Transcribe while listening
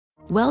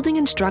Welding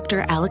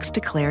instructor Alex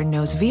DeClaire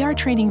knows VR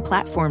training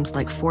platforms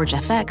like Forge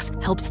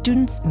FX help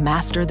students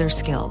master their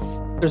skills.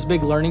 There's a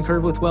big learning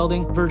curve with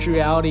welding. Virtual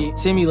reality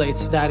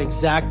simulates that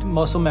exact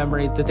muscle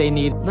memory that they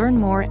need. Learn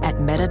more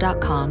at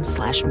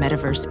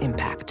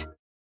meta.com/metaverseimpact.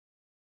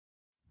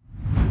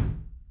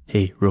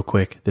 Hey, real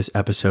quick, this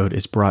episode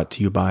is brought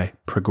to you by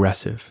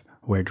Progressive,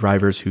 where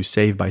drivers who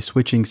save by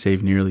switching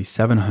save nearly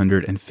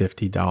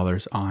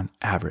 $750 on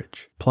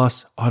average.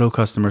 Plus, auto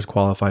customers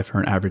qualify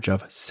for an average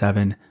of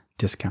 7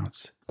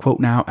 discounts. Quote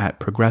now at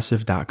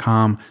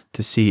progressive.com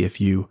to see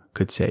if you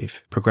could save.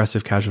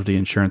 Progressive Casualty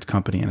Insurance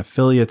Company and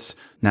Affiliates.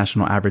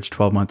 National average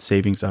 12-month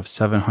savings of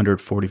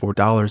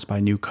 $744 by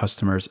new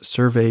customers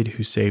surveyed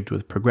who saved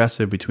with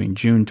Progressive between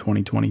June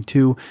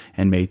 2022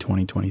 and May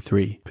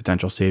 2023.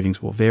 Potential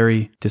savings will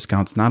vary.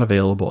 Discounts not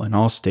available in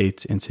all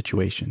states and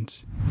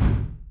situations.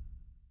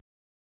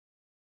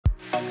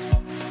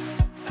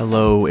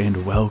 Hello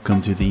and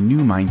welcome to the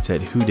New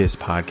Mindset Who Dis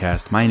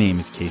podcast. My name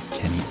is Case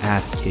Kenny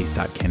at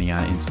case.kenny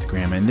on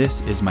Instagram, and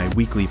this is my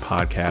weekly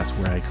podcast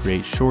where I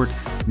create short,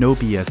 no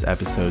BS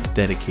episodes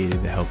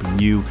dedicated to helping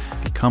you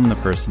become the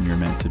person you're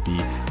meant to be,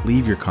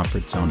 leave your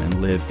comfort zone,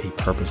 and live a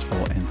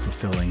purposeful and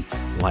fulfilling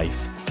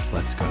life.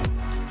 Let's go.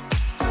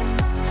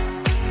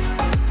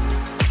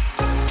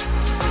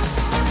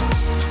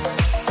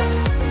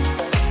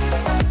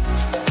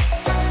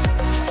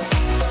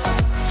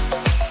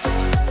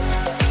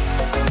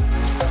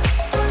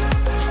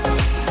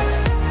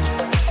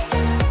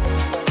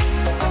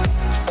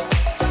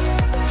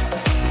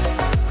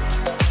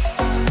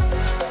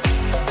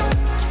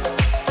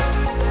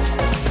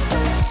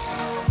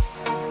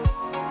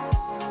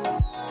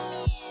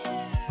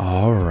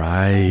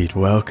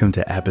 Welcome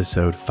to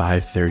episode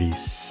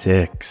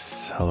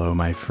 536. Hello,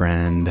 my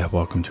friend.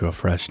 Welcome to a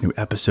fresh new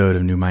episode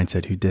of New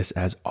Mindset Who Dis.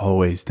 As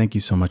always, thank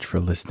you so much for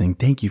listening.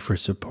 Thank you for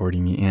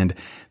supporting me. And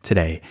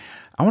today,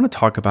 I want to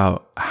talk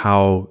about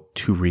how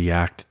to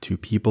react to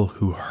people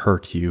who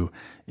hurt you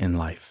in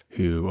life,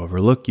 who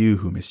overlook you,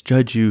 who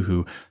misjudge you,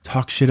 who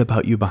talk shit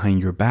about you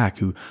behind your back,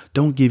 who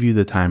don't give you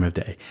the time of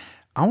day.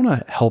 I want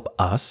to help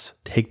us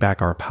take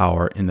back our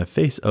power in the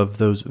face of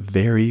those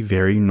very,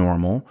 very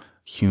normal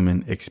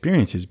human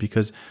experiences,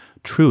 because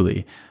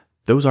truly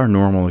those are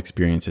normal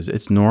experiences.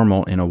 It's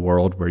normal in a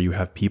world where you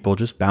have people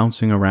just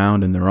bouncing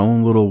around in their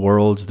own little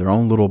worlds, their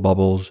own little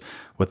bubbles,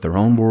 with their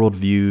own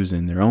worldviews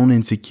and their own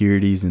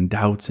insecurities and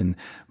doubts and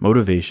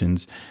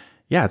motivations.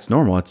 Yeah, it's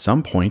normal. At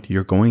some point,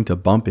 you're going to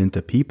bump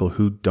into people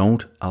who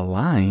don't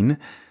align,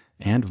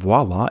 and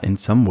voila, in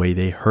some way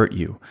they hurt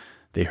you.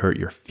 They hurt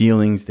your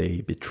feelings,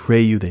 they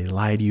betray you, they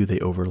lie to you,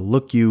 they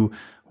overlook you,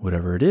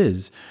 whatever it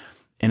is.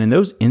 And in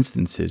those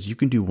instances, you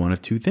can do one of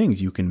two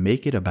things. You can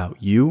make it about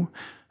you,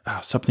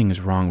 something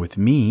is wrong with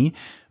me,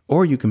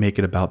 or you can make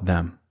it about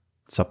them,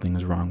 something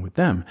is wrong with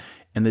them.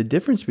 And the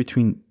difference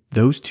between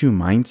those two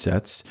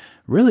mindsets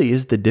really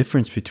is the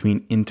difference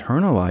between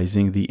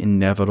internalizing the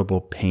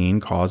inevitable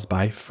pain caused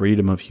by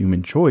freedom of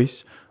human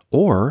choice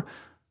or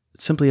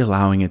simply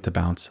allowing it to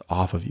bounce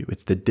off of you.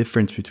 It's the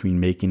difference between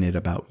making it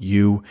about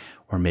you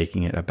or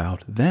making it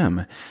about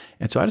them.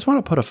 And so I just want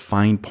to put a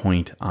fine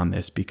point on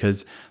this,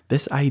 because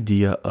this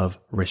idea of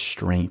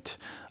restraint,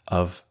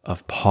 of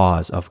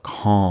pause, of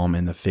calm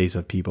in the face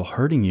of people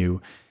hurting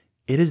you,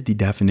 it is the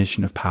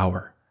definition of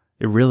power.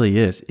 It really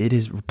is. It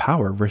is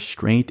power.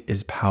 Restraint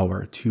is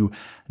power. To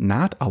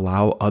not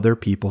allow other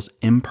people's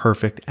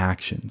imperfect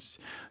actions,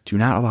 to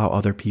not allow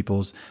other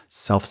people's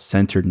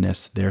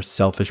self-centeredness, their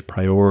selfish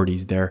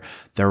priorities, their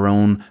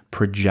own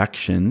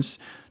projections,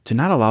 to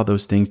not allow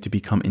those things to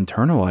become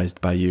internalized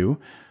by you,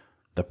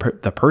 the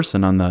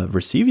person on the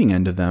receiving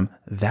end of them.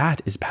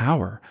 That is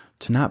power.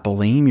 To not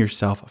blame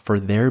yourself for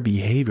their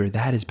behavior,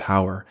 that is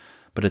power.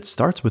 But it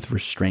starts with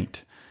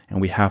restraint. And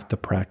we have to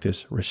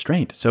practice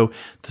restraint. So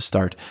to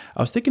start,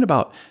 I was thinking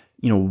about,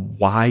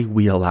 why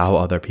we allow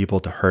other people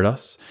to hurt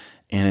us.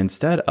 And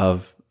instead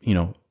of,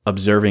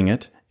 observing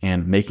it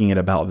and making it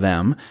about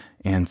them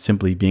and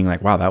simply being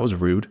like, wow, that was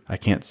rude. I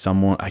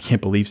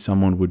can't believe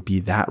someone would be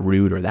that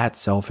rude or that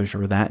selfish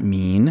or that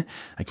mean.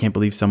 I can't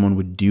believe someone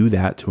would do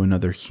that to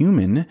another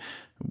human,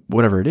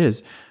 whatever it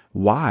is.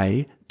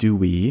 Why do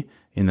we,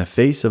 in the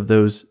face of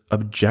those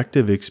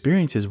objective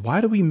experiences,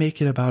 why do we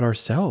make it about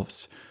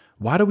ourselves?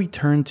 Why do we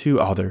turn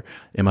to,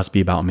 it must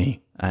be about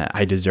me.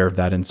 I deserve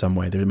that in some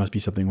way. There must be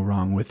something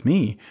wrong with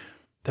me.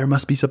 There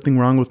must be something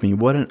wrong with me.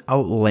 What an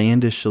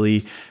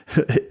outlandishly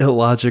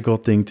illogical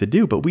thing to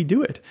do. But we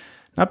do it.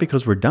 Not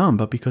because we're dumb,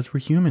 but because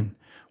we're human.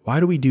 Why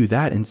do we do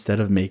that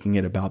instead of making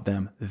it about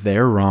them?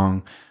 They're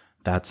wrong.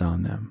 That's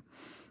on them.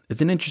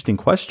 It's an interesting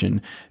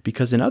question,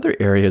 because in other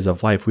areas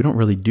of life, we don't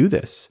really do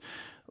this.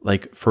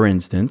 Like, for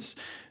instance,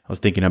 I was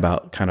thinking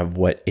about kind of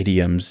what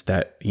idioms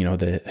that,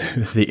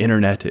 the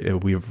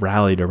internet, we've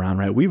rallied around,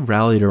 right? We've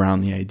rallied around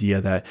the idea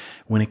that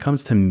when it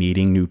comes to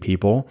meeting new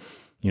people,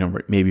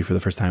 maybe for the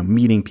first time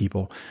meeting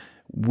people,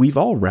 we've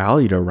all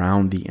rallied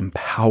around the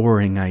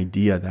empowering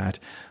idea that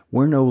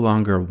we're no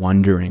longer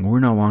wondering, we're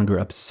no longer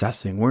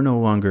obsessing, we're no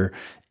longer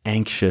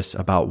anxious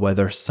about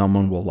whether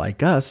someone will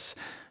like us,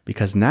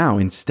 because now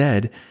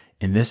instead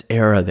In this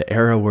era, the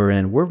era we're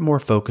in, we're more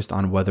focused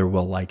on whether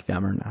we'll like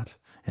them or not.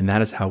 And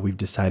that is how we've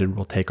decided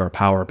we'll take our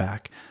power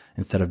back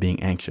instead of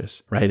being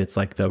anxious, right? It's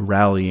like the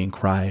rallying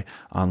cry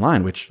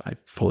online, which I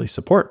fully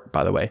support,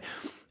 by the way.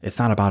 It's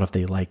not about if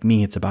they like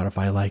me, it's about if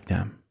I like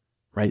them,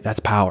 right? That's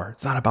power.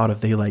 It's not about if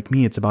they like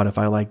me, it's about if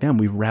I like them.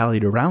 We've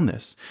rallied around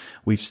this.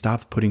 We've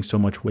stopped putting so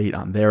much weight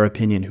on their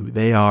opinion, who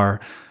they are,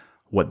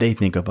 what they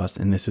think of us,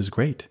 and this is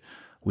great.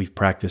 We've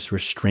practiced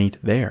restraint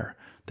there.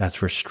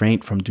 That's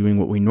restraint from doing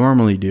what we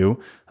normally do,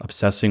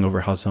 obsessing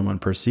over how someone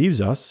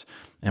perceives us,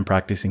 and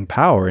practicing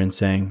power in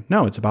saying,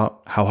 no, it's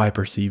about how I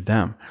perceive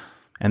them.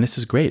 And this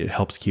is great. It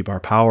helps keep our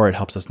power. It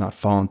helps us not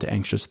fall into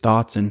anxious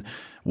thoughts and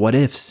what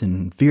ifs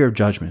and fear of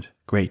judgment.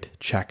 Great,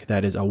 check.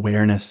 That is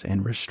awareness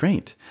and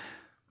restraint.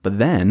 But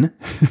then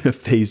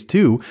phase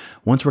 2,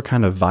 once we're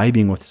kind of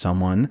vibing with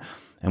someone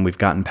and we've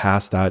gotten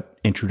past that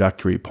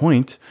introductory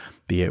point,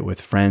 be it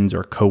with friends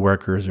or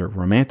coworkers or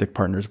romantic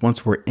partners,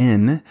 once we're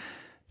in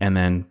and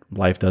then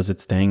life does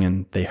its thing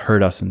and they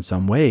hurt us in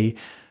some way,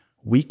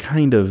 we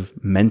kind of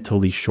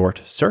mentally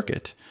short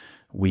circuit.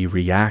 We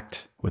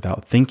react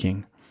without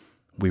thinking.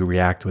 We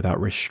react without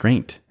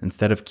restraint.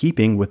 Instead of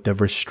keeping with the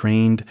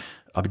restrained,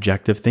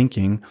 objective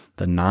thinking,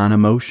 the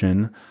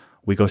non-emotion,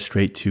 we go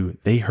straight to,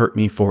 they hurt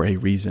me for a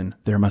reason.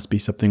 There must be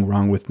something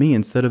wrong with me.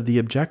 Instead of the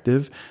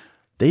objective,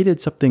 they did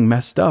something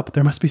messed up.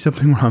 There must be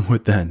something wrong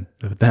with them,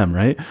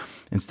 right?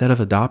 Instead of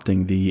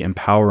adopting the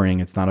empowering,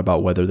 it's not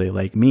about whether they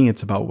like me,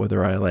 it's about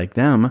whether I like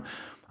them.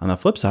 On the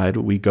flip side,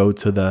 we go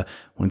to the,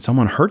 when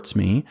someone hurts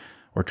me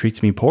or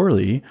treats me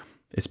poorly,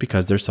 it's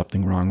because there's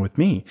something wrong with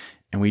me.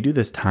 And we do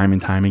this time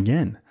and time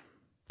again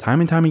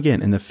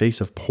in the face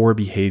of poor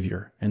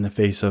behavior, in the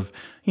face of,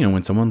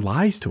 when someone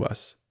lies to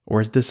us or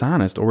is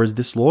dishonest or is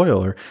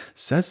disloyal or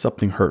says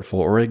something hurtful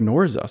or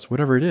ignores us,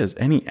 whatever it is,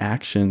 any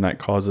action that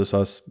causes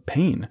us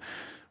pain.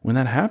 When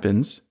that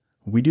happens,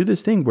 we do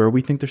this thing where we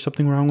think there's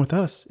something wrong with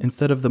us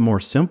instead of the more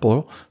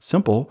simple,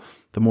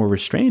 the more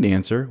restrained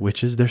answer,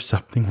 which is there's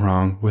something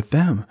wrong with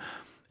them.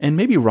 And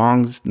maybe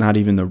wrong's not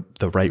even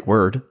the right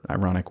word,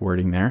 ironic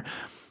wording there.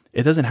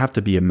 It doesn't have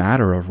to be a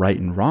matter of right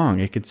and wrong.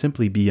 It could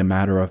simply be a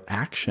matter of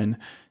action,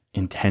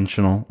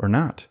 intentional or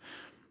not.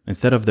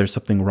 Instead of there's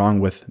something wrong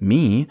with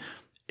me,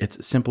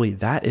 it's simply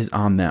that is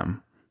on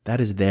them.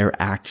 That is their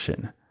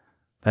action.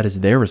 That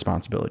is their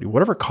responsibility.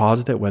 Whatever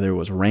caused it, whether it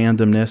was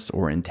randomness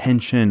or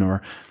intention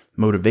or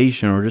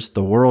motivation or just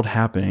the world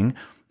happening,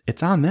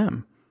 it's on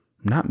them,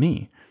 not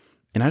me.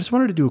 And I just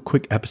wanted to do a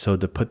quick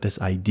episode to put this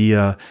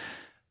idea,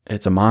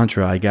 it's a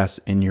mantra, I guess,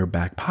 in your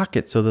back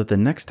pocket so that the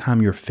next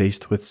time you're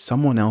faced with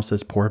someone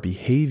else's poor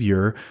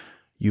behavior,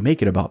 you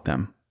make it about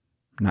them,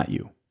 not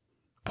you.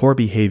 Poor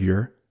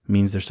behavior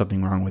means there's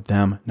something wrong with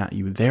them, not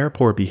you. Their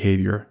poor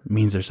behavior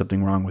means there's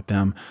something wrong with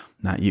them,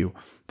 not you.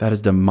 That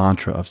is the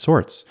mantra of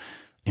sorts.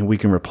 And we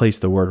can replace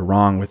the word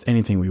wrong with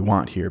anything we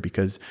want here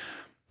because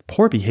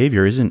poor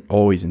behavior isn't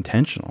always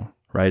intentional,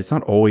 right? It's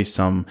not always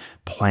some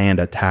planned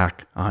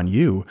attack on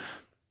you,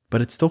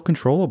 but it's still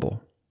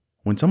controllable.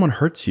 When someone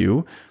hurts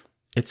you,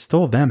 it's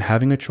still them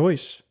having a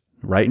choice,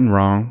 right and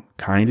wrong,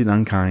 kind and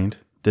unkind,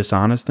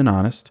 dishonest and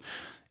honest.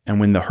 And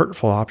when the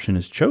hurtful option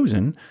is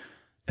chosen,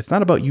 it's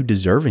not about you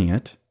deserving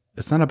it.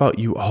 It's not about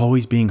you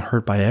always being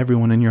hurt by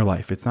everyone in your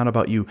life. It's not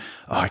about you,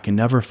 I can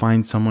never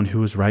find someone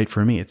who is right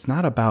for me. It's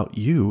not about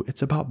you.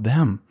 It's about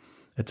them.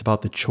 It's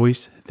about the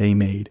choice they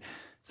made.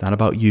 It's not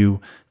about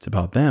you. It's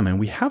about them. And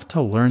we have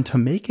to learn to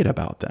make it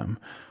about them.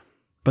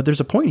 But there's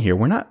a point here.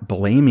 We're not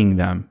blaming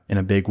them in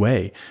a big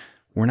way.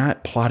 We're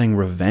not plotting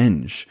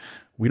revenge.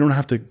 We don't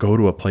have to go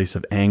to a place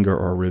of anger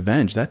or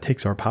revenge. That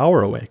takes our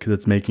power away because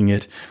it's making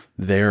it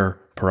their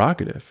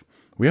prerogative.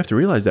 We have to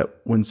realize that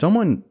when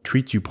someone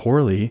treats you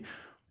poorly,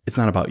 it's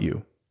not about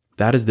you.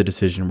 That is the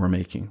decision we're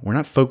making. We're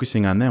not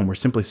focusing on them. We're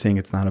simply saying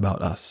it's not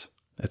about us.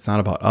 It's not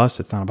about us.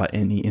 It's not about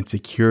any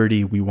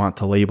insecurity we want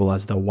to label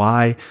as the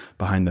why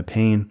behind the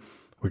pain.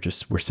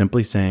 We're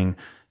simply saying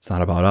it's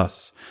not about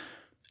us.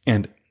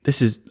 And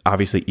this is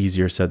obviously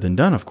easier said than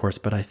done, of course,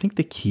 but I think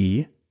the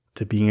key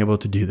to being able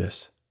to do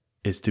this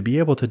is to be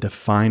able to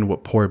define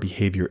what poor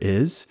behavior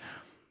is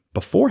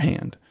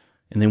beforehand.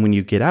 And then when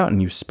you get out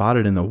and you spot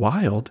it in the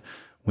wild,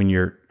 when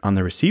you're on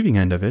the receiving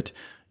end of it,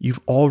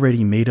 you've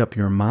already made up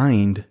your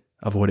mind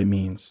of what it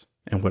means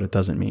and what it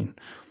doesn't mean.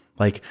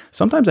 Like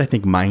sometimes I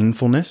think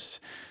mindfulness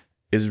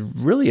is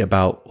really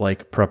about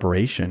like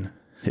preparation.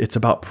 It's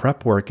about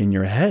prep work in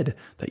your head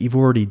that you've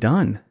already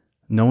done,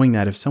 knowing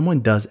that if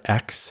someone does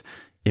X,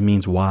 it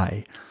means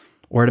Y.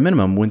 Or at a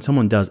minimum, when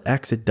someone does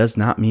X, it does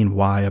not mean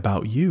Y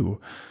about you.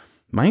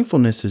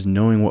 Mindfulness is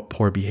knowing what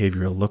poor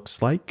behavior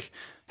looks like,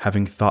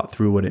 having thought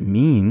through what it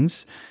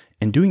means,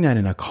 and doing that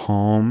in a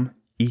calm,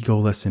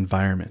 egoless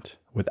environment,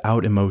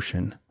 without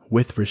emotion,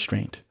 with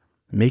restraint.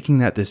 Making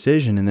that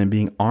decision and then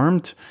being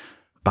armed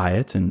by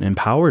it and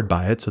empowered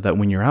by it so that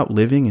when you're out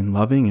living and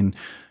loving and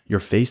you're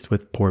faced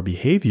with poor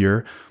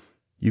behavior,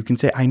 you can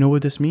say, I know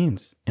what this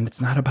means. And it's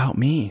not about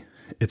me.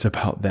 It's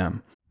about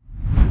them.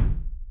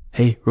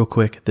 Hey, real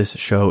quick, this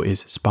show is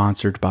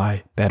sponsored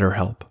by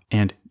BetterHelp.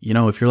 And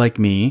If you're like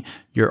me,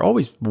 you're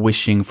always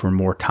wishing for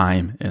more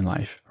time in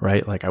life,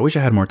 right? Like, I wish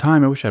I had more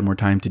time. I wish I had more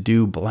time to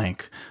do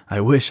blank. I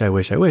wish.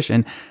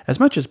 And as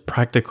much as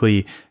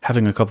practically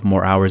having a couple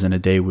more hours in a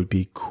day would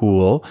be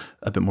cool,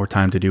 a bit more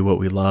time to do what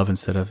we love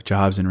instead of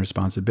jobs and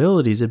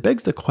responsibilities, it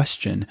begs the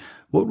question,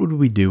 what would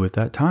we do with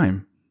that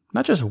time?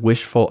 Not just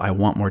wishful, I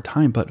want more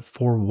time, but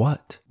for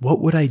what?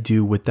 What would I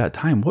do with that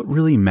time? What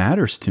really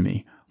matters to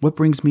me? What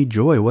brings me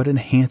joy? What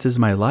enhances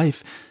my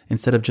life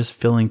instead of just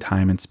filling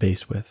time and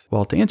space with?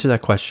 Well, to answer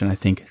that question, I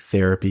think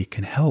therapy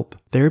can help.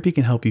 Therapy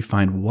can help you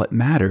find what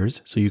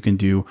matters so you can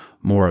do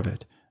more of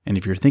it. And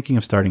if you're thinking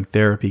of starting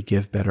therapy,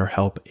 give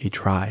BetterHelp a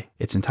try.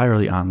 It's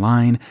entirely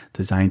online,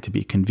 designed to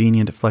be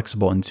convenient,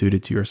 flexible, and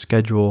suited to your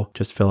schedule.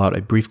 Just fill out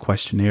a brief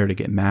questionnaire to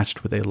get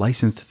matched with a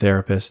licensed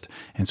therapist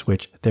and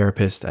switch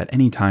therapists at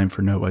any time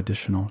for no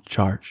additional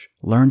charge.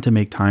 Learn to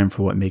make time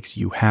for what makes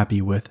you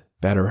happy with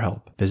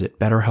BetterHelp. Visit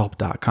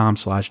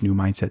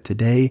betterhelp.com/newmindset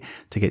today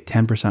to get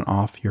 10%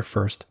 off your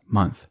first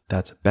month.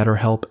 That's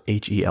BetterHelp,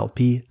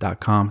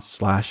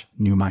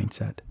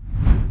 HELP.com/newmindset.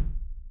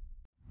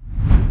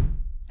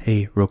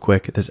 Hey, real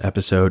quick, this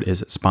episode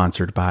is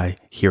sponsored by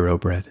Hero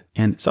Bread.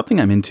 And something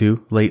I'm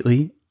into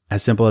lately,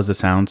 as simple as it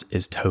sounds,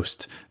 is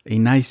toast. A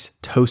nice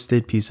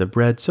toasted piece of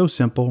bread, so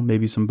simple,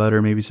 maybe some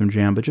butter, maybe some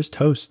jam, but just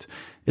toast.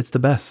 It's the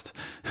best.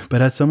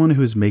 But as someone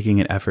who is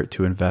making an effort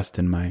to invest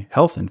in my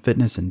health and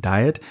fitness and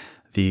diet,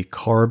 the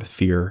carb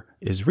fear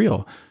is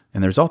real.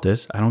 And the result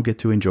is I don't get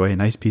to enjoy a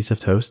nice piece of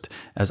toast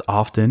as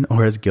often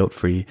or as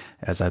guilt-free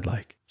as I'd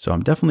like. So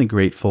I'm definitely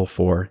grateful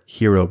for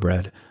Hero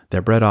Bread.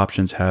 Their bread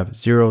options have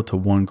 0 to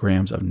 1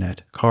 grams of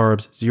net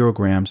carbs, 0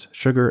 grams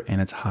sugar, and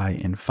it's high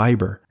in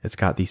fiber. It's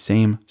got the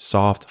same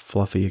soft,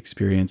 fluffy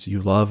experience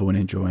you love when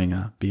enjoying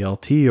a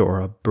BLT or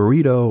a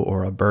burrito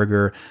or a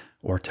burger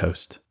or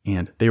toast.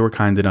 And they were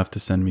kind enough to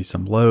send me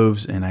some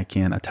loaves, and I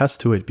can attest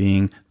to it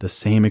being the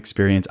same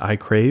experience I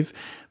crave,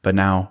 but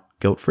now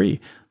guilt-free.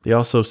 They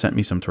also sent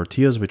me some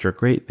tortillas, which are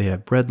great. They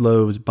have bread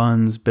loaves,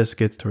 buns,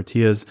 biscuits,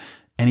 tortillas,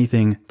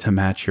 anything to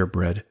match your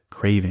bread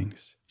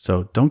cravings.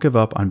 So don't give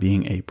up on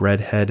being a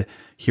breadhead.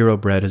 Hero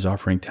Bread is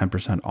offering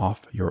 10%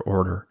 off your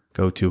order.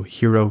 Go to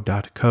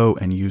hero.co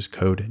and use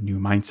code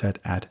NEWMINDSET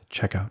at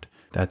checkout.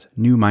 That's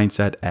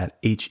NEWMINDSET at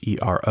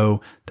HERO.co.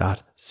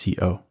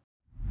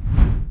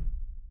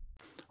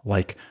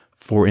 Like,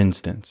 for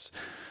instance,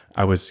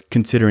 I was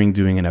considering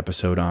doing an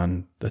episode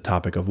on the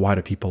topic of why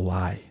do people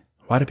lie?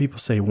 Why do people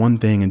say one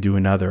thing and do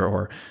another?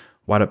 Or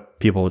why do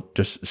people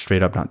just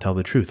straight up not tell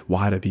the truth?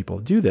 Why do people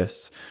do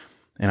this?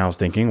 And I was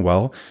thinking,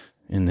 well,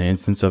 in the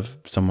instance of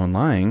someone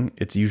lying,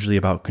 it's usually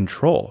about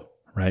control,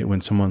 right?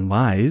 When someone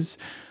lies,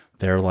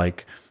 they're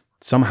like,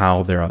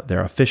 somehow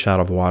they're a fish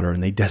out of water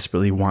and they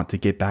desperately want to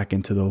get back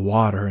into the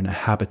water in a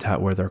habitat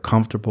where they're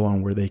comfortable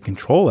and where they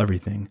control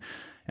everything.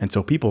 And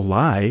so people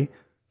lie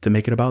to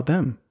make it about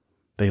them.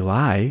 They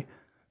lie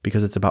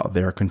because it's about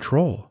their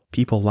control.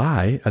 People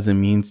lie as a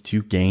means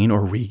to gain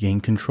or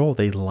regain control.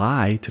 They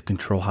lie to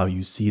control how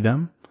you see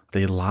them.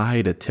 They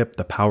lie to tip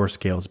the power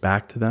scales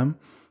back to them,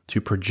 to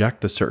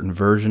project a certain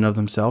version of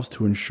themselves,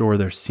 to ensure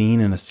they're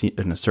seen in a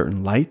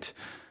certain light.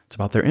 It's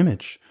about their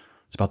image.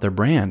 It's about their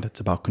brand. It's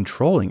about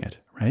controlling it,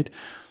 right?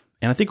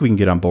 And I think we can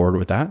get on board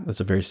with that.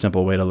 That's a very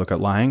simple way to look at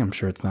lying. I'm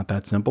sure it's not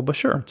that simple, but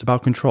sure, it's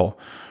about control.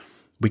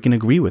 We can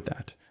agree with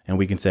that. And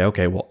we can say,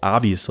 okay, well,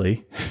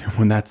 obviously,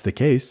 when that's the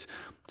case,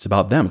 it's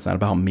about them. It's not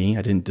about me.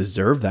 I didn't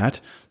deserve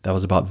that. That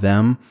was about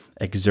them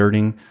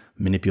exerting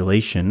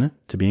manipulation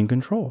to be in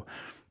control.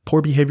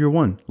 Poor behavior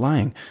 1,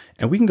 lying.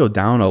 And we can go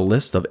down a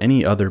list of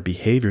any other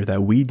behavior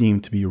that we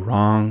deem to be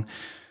wrong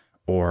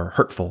or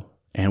hurtful.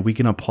 And we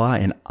can apply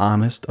an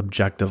honest,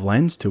 objective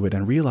lens to it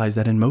and realize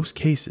that in most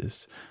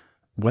cases,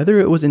 whether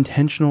it was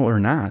intentional or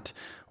not,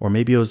 or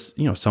maybe it was,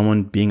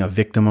 someone being a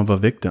victim of a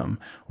victim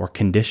or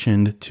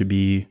conditioned to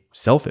be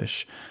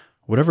selfish,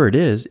 whatever it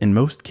is, in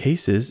most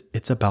cases,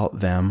 it's about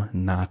them,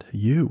 not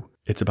you.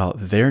 It's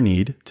about their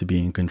need to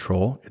be in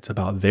control. It's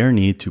about their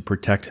need to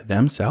protect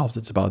themselves.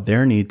 It's about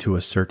their need to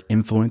assert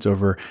influence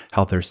over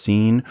how they're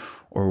seen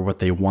or what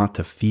they want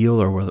to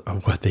feel or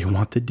what they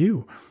want to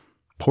do.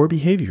 Poor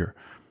behavior.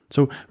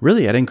 So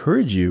really, I'd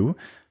encourage you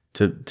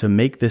to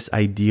make this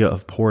idea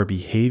of poor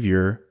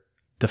behavior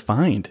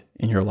defined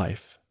in your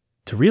life.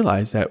 To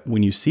realize that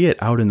when you see it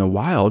out in the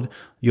wild,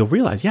 you'll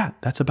realize, yeah,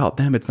 that's about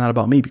them. It's not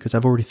about me because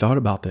I've already thought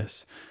about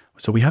this.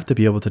 So we have to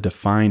be able to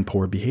define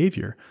poor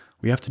behavior.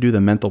 We have to do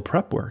the mental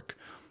prep work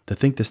to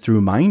think this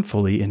through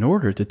mindfully in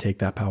order to take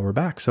that power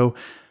back. So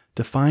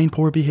define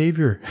poor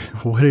behavior,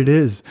 what it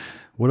is,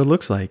 what it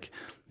looks like.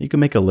 You can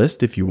make a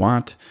list if you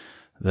want,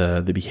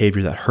 the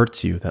behavior that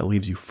hurts you, that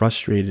leaves you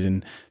frustrated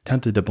and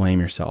tempted to blame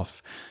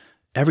yourself.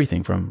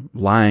 Everything from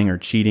lying or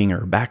cheating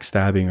or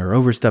backstabbing or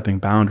overstepping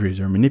boundaries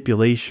or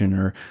manipulation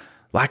or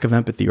lack of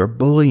empathy or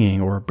bullying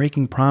or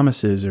breaking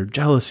promises or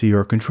jealousy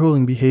or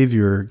controlling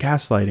behavior or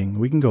gaslighting.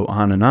 We can go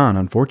on and on,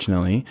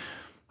 unfortunately.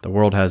 The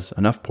world has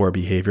enough poor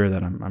behavior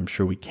that I'm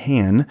sure we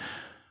can.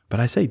 But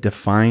I say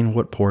define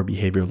what poor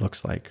behavior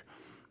looks like.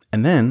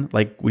 And then,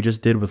 like we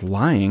just did with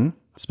lying,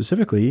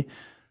 specifically,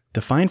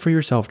 define for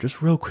yourself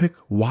just real quick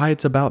why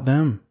it's about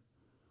them,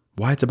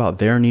 why it's about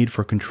their need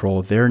for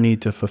control, their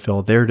need to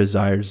fulfill their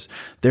desires,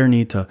 their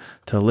need to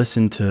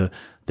listen to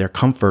their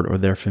comfort or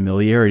their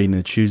familiarity and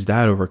to choose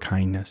that over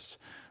kindness.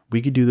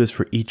 We could do this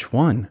for each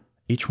one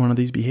of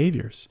these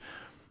behaviors.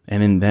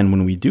 And then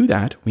when we do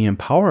that, we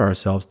empower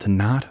ourselves to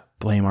not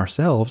blame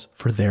ourselves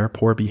for their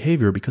poor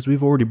behavior because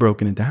we've already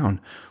broken it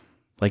down.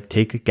 Like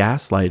take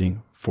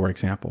gaslighting, for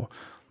example.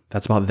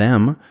 That's about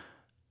them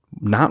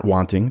not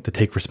wanting to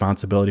take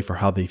responsibility for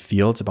how they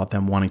feel. It's about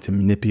them wanting to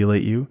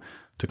manipulate you,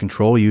 to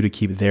control you, to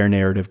keep their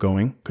narrative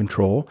going,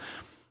 control.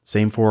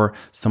 Same for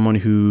someone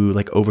who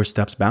like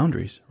oversteps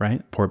boundaries,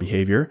 right? Poor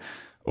behavior.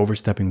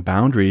 Overstepping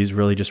boundaries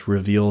really just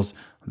reveals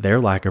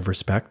their lack of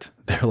respect,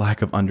 their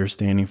lack of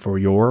understanding for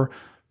your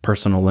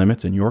personal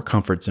limits and your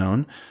comfort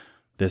zone.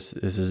 This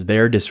is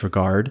their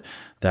disregard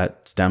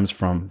that stems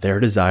from their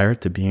desire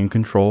to be in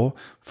control,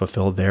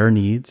 fulfill their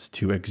needs,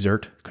 to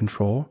exert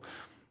control.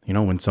 You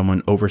know, when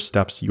someone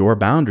oversteps your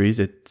boundaries,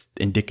 it's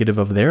indicative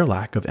of their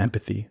lack of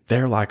empathy,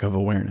 their lack of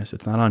awareness.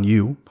 It's not on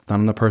you. It's not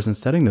on the person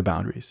setting the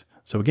boundaries.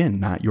 So again,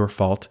 not your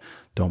fault.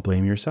 Don't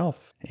blame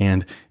yourself.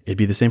 And it'd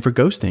be the same for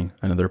ghosting,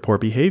 another poor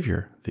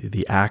behavior.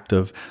 The act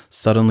of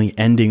suddenly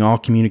ending all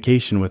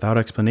communication without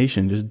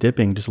explanation, just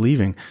dipping, just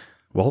leaving.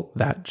 Well,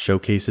 that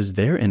showcases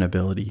their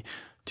inability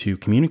to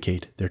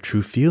communicate their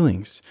true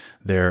feelings,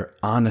 their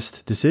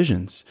honest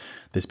decisions.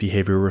 This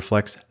behavior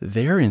reflects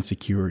their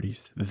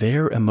insecurities,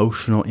 their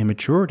emotional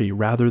immaturity,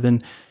 rather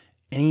than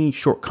any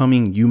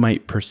shortcoming you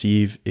might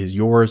perceive is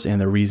yours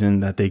and the reason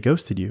that they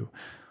ghosted you.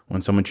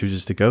 When someone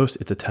chooses to ghost,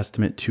 it's a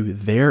testament to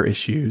their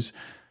issues,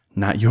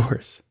 not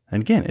yours.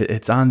 And again,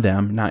 it's on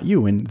them, not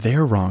you, and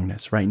their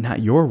wrongness, right?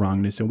 Not your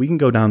wrongness. And we can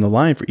go down the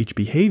line for each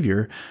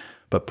behavior,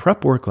 but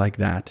prep work like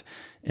that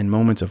in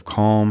moments of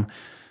calm,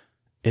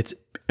 it's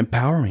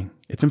empowering.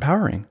 It's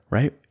empowering,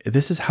 right?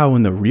 This is how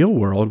in the real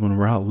world, when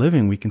we're out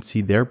living, we can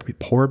see their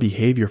poor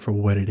behavior for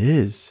what it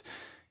is,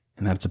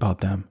 and that it's about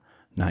them,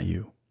 not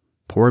you.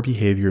 Poor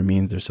behavior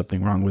means there's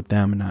something wrong with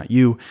them, not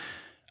you.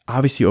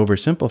 Obviously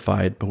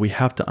oversimplified, but we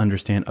have to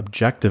understand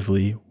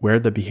objectively where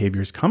the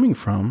behavior is coming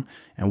from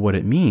and what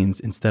it means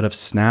instead of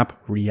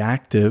snap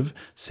reactive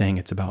saying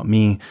it's about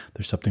me,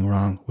 there's something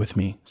wrong with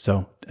me.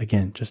 So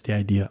again, just the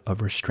idea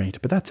of restraint.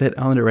 But that's it.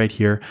 I'll end it right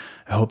here.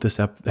 I hope this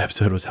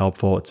episode was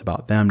helpful. It's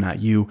about them,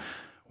 not you.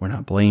 We're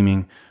not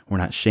blaming. We're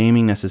not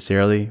shaming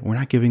necessarily. We're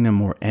not giving them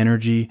more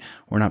energy.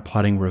 We're not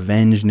plotting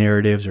revenge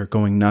narratives or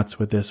going nuts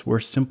with this. We're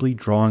simply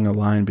drawing a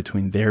line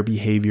between their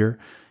behavior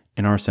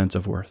and our sense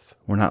of worth.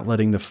 We're not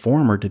letting the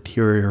former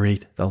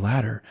deteriorate the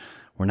latter.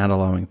 We're not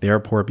allowing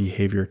their poor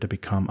behavior to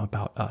become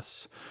about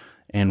us.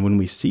 And when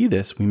we see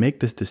this, we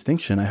make this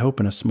distinction, I hope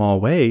in a small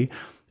way,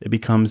 it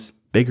becomes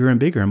bigger and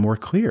bigger and more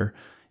clear.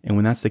 And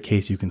when that's the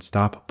case, you can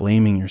stop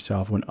blaming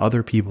yourself when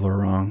other people are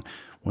wrong,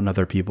 when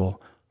other people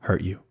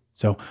hurt you.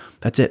 So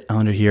that's it.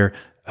 I'll end it here.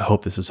 I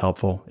hope this was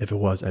helpful. If it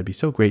was, I'd be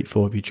so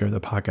grateful if you'd share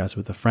the podcast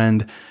with a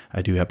friend.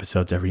 I do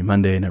episodes every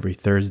Monday and every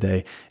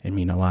Thursday. It'd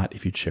mean a lot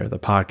if you'd share the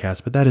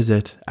podcast. But that is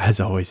it. As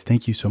always,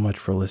 thank you so much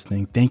for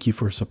listening. Thank you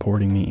for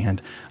supporting me.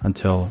 And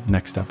until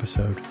next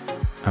episode,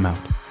 I'm out.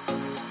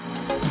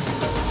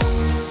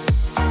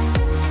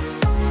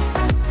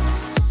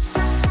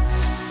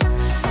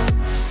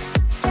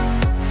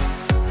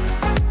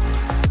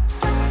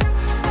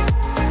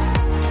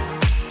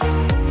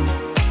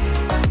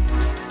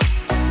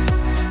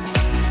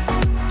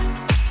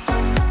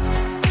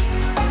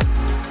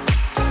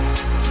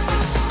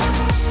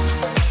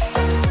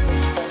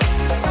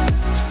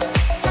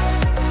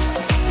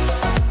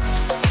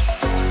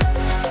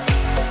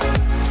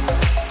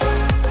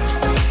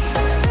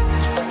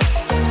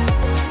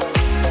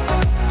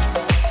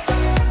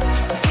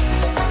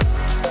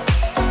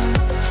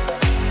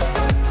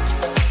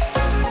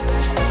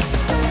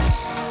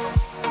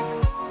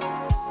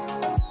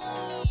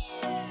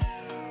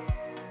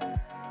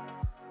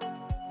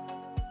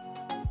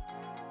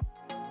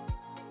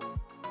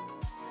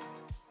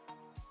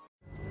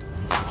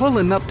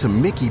 Pulling up to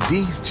Mickey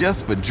D's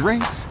just for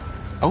drinks?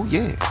 Oh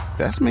yeah,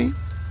 that's me.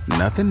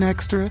 Nothing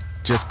extra,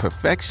 just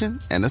perfection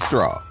and a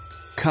straw.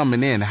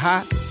 Coming in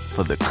hot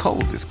for the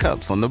coldest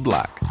cups on the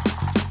block.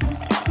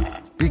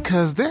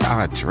 Because there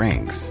are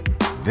drinks.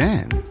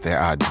 Then there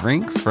are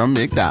drinks from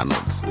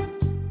McDonald's.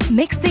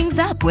 Mix things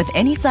up with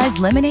any size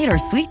lemonade or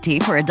sweet tea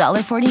for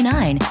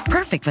 $1.49.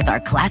 Perfect with our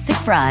classic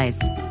fries.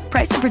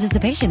 Price and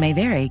participation may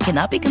vary.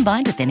 Cannot be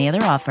combined with any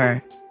other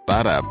offer.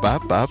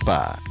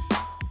 Ba-da-ba-ba-ba.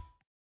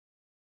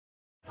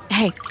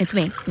 Hey, it's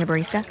me, your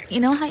barista.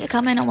 You know how you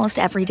come in almost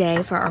every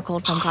day for our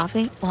cold foam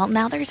coffee? Well,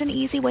 now there's an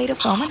easy way to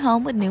foam at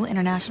home with new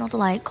International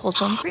Delight Cold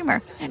Foam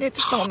Creamer. And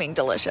it's foaming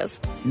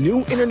delicious.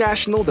 New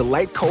International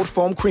Delight Cold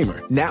Foam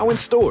Creamer, now in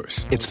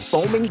stores. It's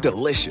foaming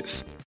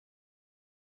delicious.